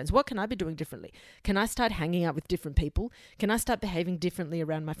to my friends, what can I be doing differently? Can I start hanging out with different people? Can I start behaving differently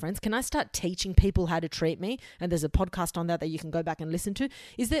around my friends? Can I start teaching people how to treat me? And there's a podcast on that you can go back and listen to.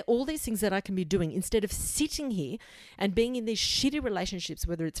 Is there all these things that I can be doing instead of sitting here and being in these shitty relationships,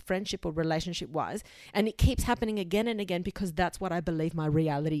 whether it's friendship or relationship wise, and it keeps happening again and again because that's what I believe my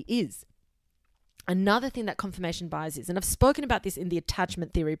reality is. Another thing that confirmation bias is, and I've spoken about this in the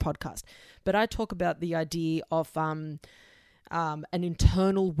attachment theory podcast, but I talk about the idea of an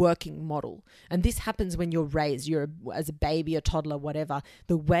internal working model. And this happens when you're raised, as a baby, a toddler, whatever.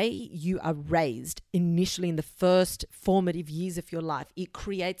 The way you are raised initially in the first formative years of your life, it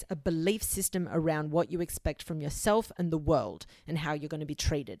creates a belief system around what you expect from yourself and the world and how you're going to be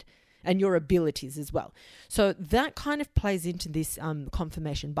treated. and your abilities as well. So that kind of plays into this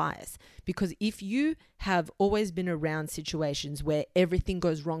confirmation bias, because if you have always been around situations where everything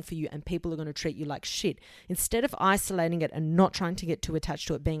goes wrong for you and people are going to treat you like shit, instead of isolating it and not trying to get too attached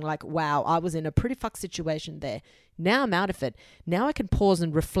to it, being like, wow, I was in a pretty fuck situation there. Now I'm out of it. Now I can pause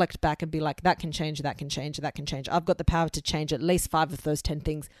and reflect back and be like, that can change, that can change, that can change. I've got the power to change at least 5 of those 10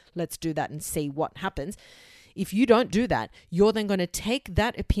 things. Let's do that and see what happens. If you don't do that, you're then going to take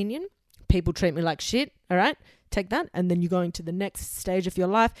that opinion, people treat me like shit, all right? Take that, and then you're going to the next stage of your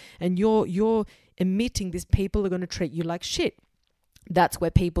life, and you're emitting this, people are going to treat you like shit. That's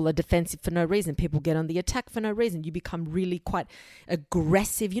where people are defensive for no reason. People get on the attack for no reason. You become really quite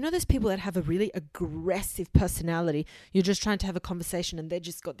aggressive. You know those people that have a really aggressive personality? You're just trying to have a conversation and they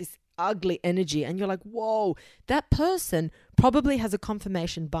just got this ugly energy, and you're like, whoa, that person probably has a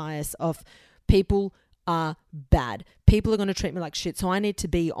confirmation bias of people are bad. People are going to treat me like shit. So I need to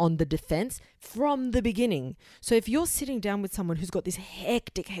be on the defense from the beginning. So if you're sitting down with someone who's got this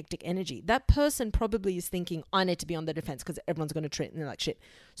hectic energy, that person probably is thinking, I need to be on the defense because everyone's going to treat me like shit.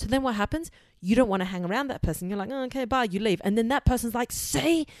 So then what happens? You don't want to hang around that person. You're like, oh, okay, bye, you leave. And then that person's like,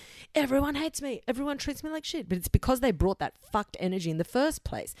 see, everyone hates me. Everyone treats me like shit. But it's because they brought that fucked energy in the first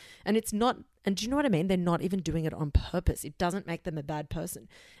place. And it's not, and do you know what I mean? They're not even doing it on purpose. It doesn't make them a bad person.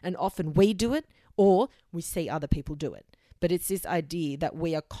 And often we do it, or we see other people do it. But it's this idea that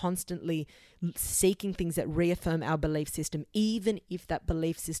we are constantly seeking things that reaffirm our belief system, even if that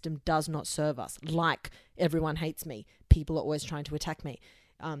belief system does not serve us. Like, everyone hates me. People are always trying to attack me.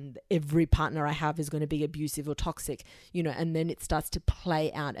 Every partner I have is going to be abusive or toxic, you know, and then it starts to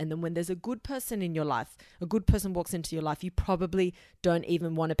play out. And then when there's a good person in your life, a good person walks into your life, you probably don't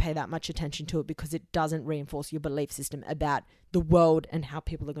even want to pay that much attention to it because it doesn't reinforce your belief system about the world and how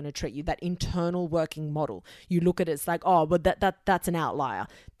people are going to treat you. That internal working model. You look at it, it's like, oh, but that's an outlier.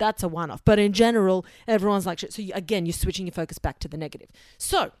 That's a one-off. But in general, everyone's like shit. So again, you're switching your focus back to the negative.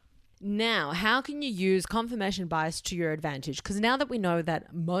 So now, how can you use confirmation bias to your advantage? Because now that we know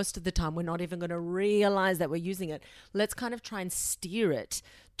that most of the time we're not even going to realize that we're using it, let's kind of try and steer it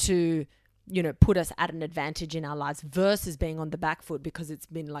to, you know, put us at an advantage in our lives versus being on the back foot because it's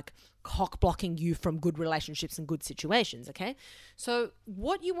been like cock blocking you from good relationships and good situations, okay? So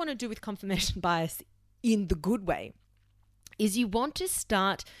what you want to do with confirmation bias in the good way is you want to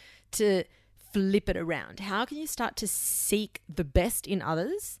start to flip it around. How can you start to seek the best in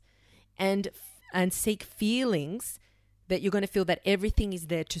others and seek feelings that you're going to feel that everything is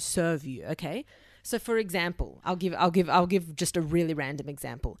there to serve you, okay? So for example, I'll give just a really random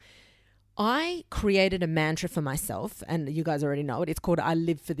example. I created a mantra for myself, and you guys already know it. It's called I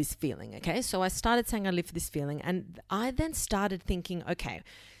live for this feeling, okay? So I started saying I live for this feeling, and I then started thinking, okay,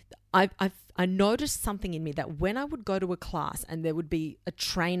 I noticed something in me that when I would go to a class and there would be a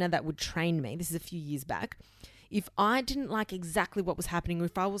trainer that would train me, this is a few years back, if I didn't like exactly what was happening, or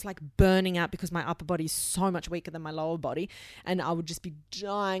if I was like burning out because my upper body is so much weaker than my lower body and I would just be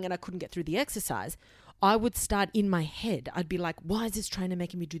dying and I couldn't get through the exercise, I would start in my head. I'd be like, why is this trainer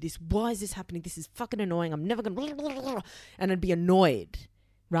making me do this? Why is this happening? This is fucking annoying. I'm never going to... And I'd be annoyed,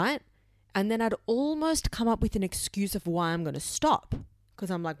 right? And then I'd almost come up with an excuse of why I'm going to stop. Because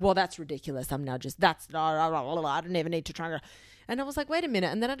I'm like, well, that's ridiculous. I'm now just, I don't even need to try. And I was like, wait a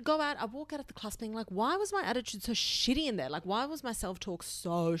minute. And then I'd walk out of the class being like, why was my attitude so shitty in there? Like, why was my self-talk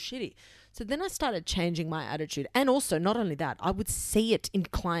so shitty? So then I started changing my attitude. And also, not only that, I would see it in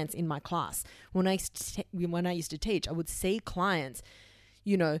clients in my class. When I used to teach, I would see clients,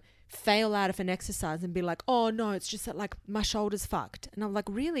 you know, fail out of an exercise and be like, oh no, it's just that like my shoulder's fucked. And I'm like,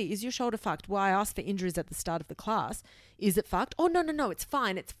 really? Is your shoulder fucked? Well, I asked for injuries at the start of the class. Is it fucked? Oh, no, it's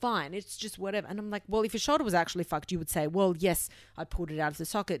fine. It's just whatever. And I'm like, well, if your shoulder was actually fucked, you would say, well, yes, I pulled it out of the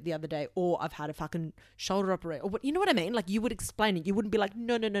socket the other day, or I've had a fucking shoulder operation, or what, you know what I mean? Like, you would explain it. You wouldn't be like,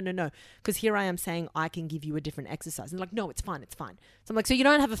 no. Because here I am saying I can give you a different exercise. And like, no, it's fine. So I'm like, so you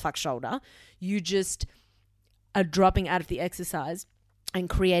don't have a fucked shoulder. You just are dropping out of the exercise and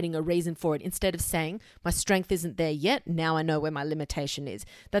creating a reason for it instead of saying my strength isn't there yet. Now I know where my limitation is.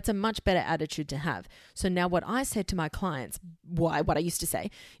 That's a much better attitude to have. So now what I said to my clients, what I used to say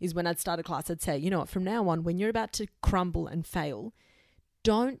is when I'd start a class, I'd say, you know what, from now on, when you're about to crumble and fail,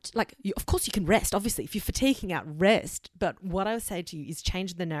 of course you can rest, obviously. If you're fatiguing out, rest. But what I would say to you is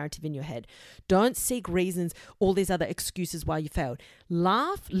change the narrative in your head. Don't seek reasons, all these other excuses why you failed.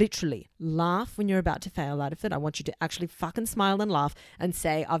 Literally laugh when you're about to fail out of it. I want you to actually fucking smile and laugh and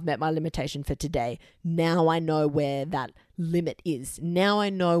say, I've met my limitation for today. Now I know where that limit is. Now I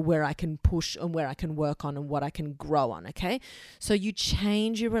know where I can push and where I can work on and what I can grow on, okay? So you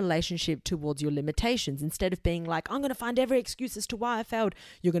change your relationship towards your limitations. Instead of being like, I'm going to find every excuse as to why I failed,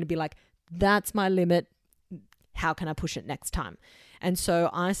 you're going to be like, that's my limit. How can I push it next time? And so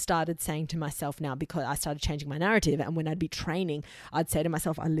I started saying to myself now, because I started changing my narrative, and when I'd be training, I'd say to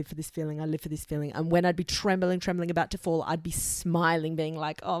myself, I live for this feeling, I live for this feeling. And when I'd be trembling about to fall, I'd be smiling, being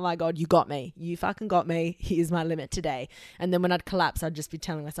like, oh my God, you got me. You fucking got me. Here's my limit today. And then when I'd collapse, I'd just be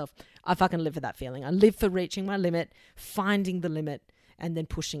telling myself, I fucking live for that feeling. I live for reaching my limit, finding the limit, and then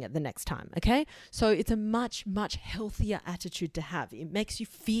pushing it the next time, okay? So it's a much, much healthier attitude to have. It makes you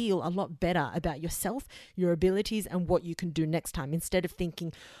feel a lot better about yourself, your abilities, and what you can do next time, instead of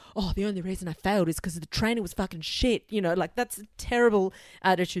thinking, oh, the only reason I failed is because the trainer was fucking shit. You know, like that's a terrible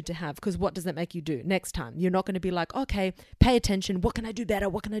attitude to have, because what does that make you do next time? You're not going to be like, okay, pay attention. What can I do better?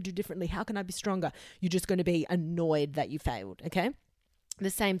 What can I do differently? How can I be stronger? You're just going to be annoyed that you failed, okay? The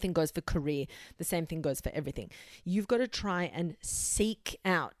same thing goes for career. The same thing goes for everything. You've got to try and seek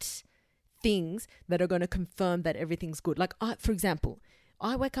out things that are going to confirm that everything's good. Like, for example,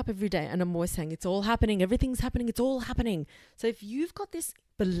 I wake up every day and I'm always saying, it's all happening, everything's happening, it's all happening. So if you've got this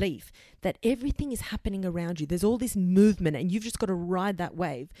belief that everything is happening around you, there's all this movement and you've just got to ride that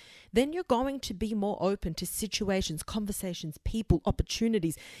wave, then you're going to be more open to situations, conversations, people,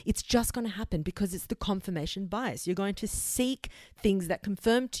 opportunities. It's just going to happen because it's the confirmation bias. You're going to seek things that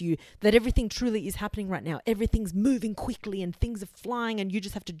confirm to you that everything truly is happening right now. Everything's moving quickly and things are flying, and you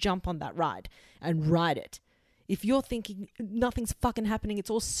just have to jump on that ride and ride it. If you're thinking nothing's fucking happening, it's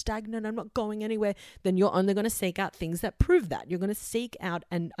all stagnant, I'm not going anywhere, then you're only going to seek out things that prove that. You're going to seek out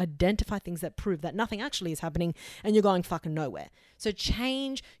and identify things that prove that nothing actually is happening and you're going fucking nowhere. So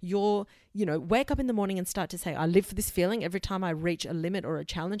change your, wake up in the morning and start to say, I live for this feeling. Every time I reach a limit or a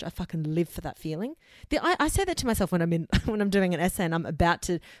challenge, I fucking live for that feeling. I say that to myself when I'm doing an essay and I'm about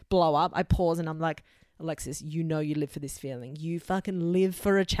to blow up. I pause and I'm like, Alexis, you live for this feeling. You fucking live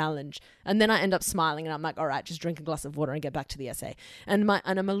for a challenge. And then I end up smiling and I'm like, all right, just drink a glass of water and get back to the essay. And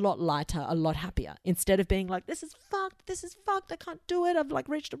I'm a lot lighter, a lot happier. Instead of being like, this is fucked, I can't do it, I've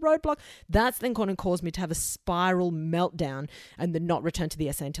reached a roadblock. That's then going to cause me to have a spiral meltdown and then not return to the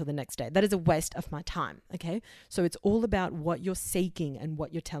essay until the next day. That is a waste of my time, okay? So it's all about what you're seeking and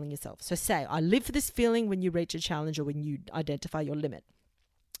what you're telling yourself. So say, I live for this feeling when you reach a challenge or when you identify your limit.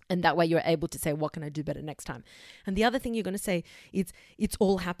 And that way you're able to say, what can I do better next time? And the other thing you're going to say is, it's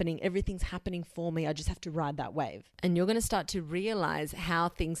all happening. Everything's happening for me. I just have to ride that wave. And you're going to start to realize how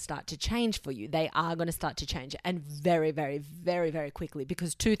things start to change for you. They are going to start to change, and very, very, very, very quickly,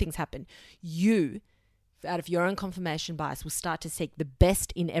 because two things happen. You, out of your own confirmation bias, will start to seek the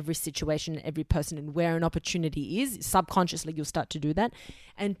best in every situation, every person, and where an opportunity is. Subconsciously, you'll start to do that.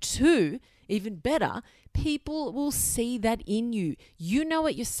 And two, even better, people will see that in you. You know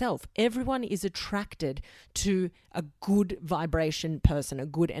it yourself. Everyone is attracted to a good vibration person, a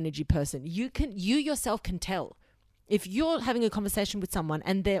good energy person. You yourself can tell. If you're having a conversation with someone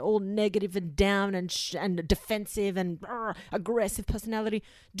and they're all negative and down and defensive and aggressive personality,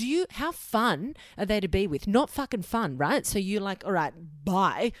 how fun are they to be with? Not fucking fun, right? So you're like, all right,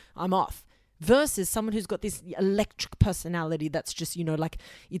 bye, I'm off. Versus someone who's got this electric personality that's just,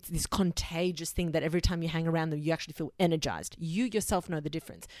 it's this contagious thing that every time you hang around them, you actually feel energized. You yourself know the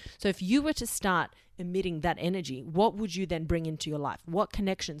difference. So if you were to start emitting that energy, what would you then bring into your life? What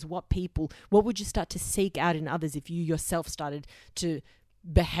connections, what people, what would you start to seek out in others if you yourself started to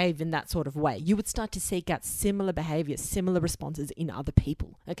behave in that sort of way? You would start to seek out similar behaviors, similar responses in other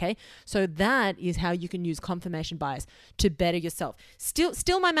people, okay? So that is how you can use confirmation bias to better yourself.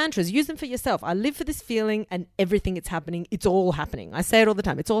 Still my mantras, use them for yourself. I live for this feeling and everything it's happening. It's all happening. I say it all the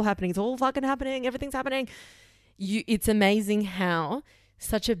time. It's all happening. It's all fucking happening. Everything's happening. It's amazing how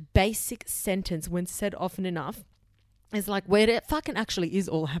such a basic sentence, when said often enough, is like, where it fucking actually is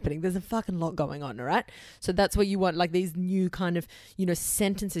all happening. There's a fucking lot going on, all right? So that's what you want, like these new kind of,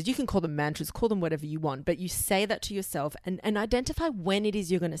 sentences. You can call them mantras, call them whatever you want, but you say that to yourself and identify when it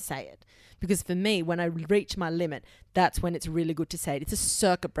is you're going to say it. Because for me, when I reach my limit, that's when it's really good to say it. It's a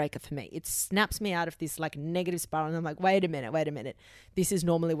circuit breaker for me. It snaps me out of this negative spiral. And I'm like, wait a minute. This is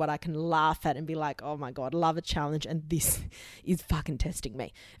normally what I can laugh at and be like, oh my God, love a challenge. And this is fucking testing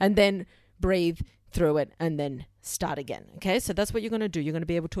me. And then breathe through it and then start again. Okay, so that's what you're going to do. You're going to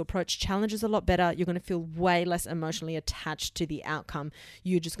be able to approach challenges a lot better. You're going to feel way less emotionally attached to the outcome.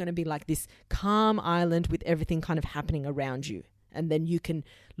 You're just going to be like this calm island with everything kind of happening around you. And then you can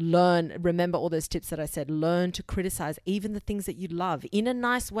learn, remember all those tips that I said, learn to criticize even the things that you love in a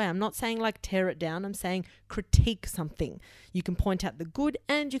nice way. I'm not saying like tear it down. I'm saying critique something. You can point out the good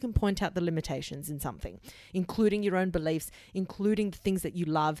and you can point out the limitations in something, including your own beliefs, including the things that you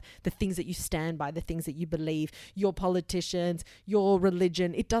love, the things that you stand by, the things that you believe, your politicians, your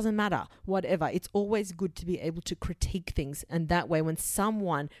religion. It doesn't matter, whatever. It's always good to be able to critique things. And that way, when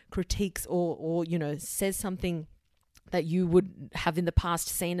someone critiques or says something that you would have in the past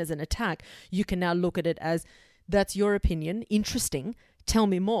seen as an attack, you can now look at it as, that's your opinion, interesting, tell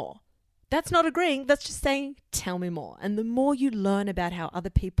me more. That's not agreeing, that's just saying, tell me more. And the more you learn about how other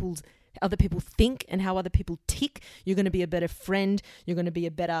people think and how other people tick, you're going to be a better friend, you're going to be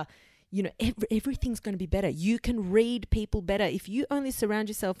a better, everything's going to be better. You can read people better. If you only surround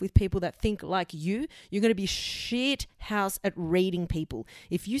yourself with people that think like you're going to be shit house at reading people.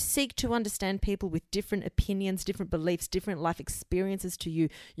 If you seek to understand people with different opinions, different beliefs, different life experiences to you,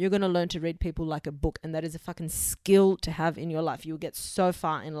 you're going to learn to read people like a book. And that is a fucking skill to have in your life. You'll get so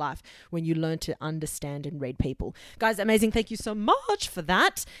far in life when you learn to understand and read people. Guys, amazing. Thank you so much for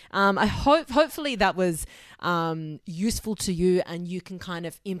that. Hopefully that was useful to you and you can kind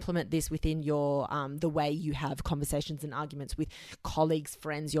of implement this within your the way you have conversations and arguments with colleagues,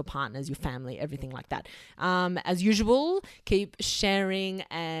 friends, your partners, your family, everything like that. As usual, keep sharing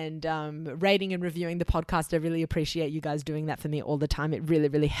and rating and reviewing the podcast. I really appreciate you guys doing that for me all the time. It really,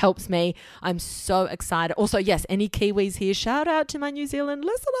 really helps me. I'm so excited. Also, yes, any Kiwis here, shout out to my New Zealand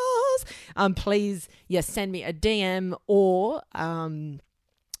listeners. Please, yes, send me a DM or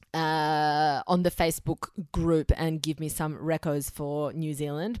on the Facebook group and give me some recos for New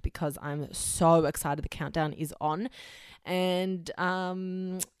Zealand because I'm so excited. The countdown is on. And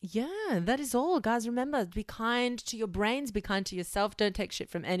that is all, guys. Remember, be kind to your brains, be kind to yourself. Don't take shit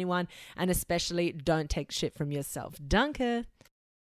from anyone, and especially don't take shit from yourself. Danke.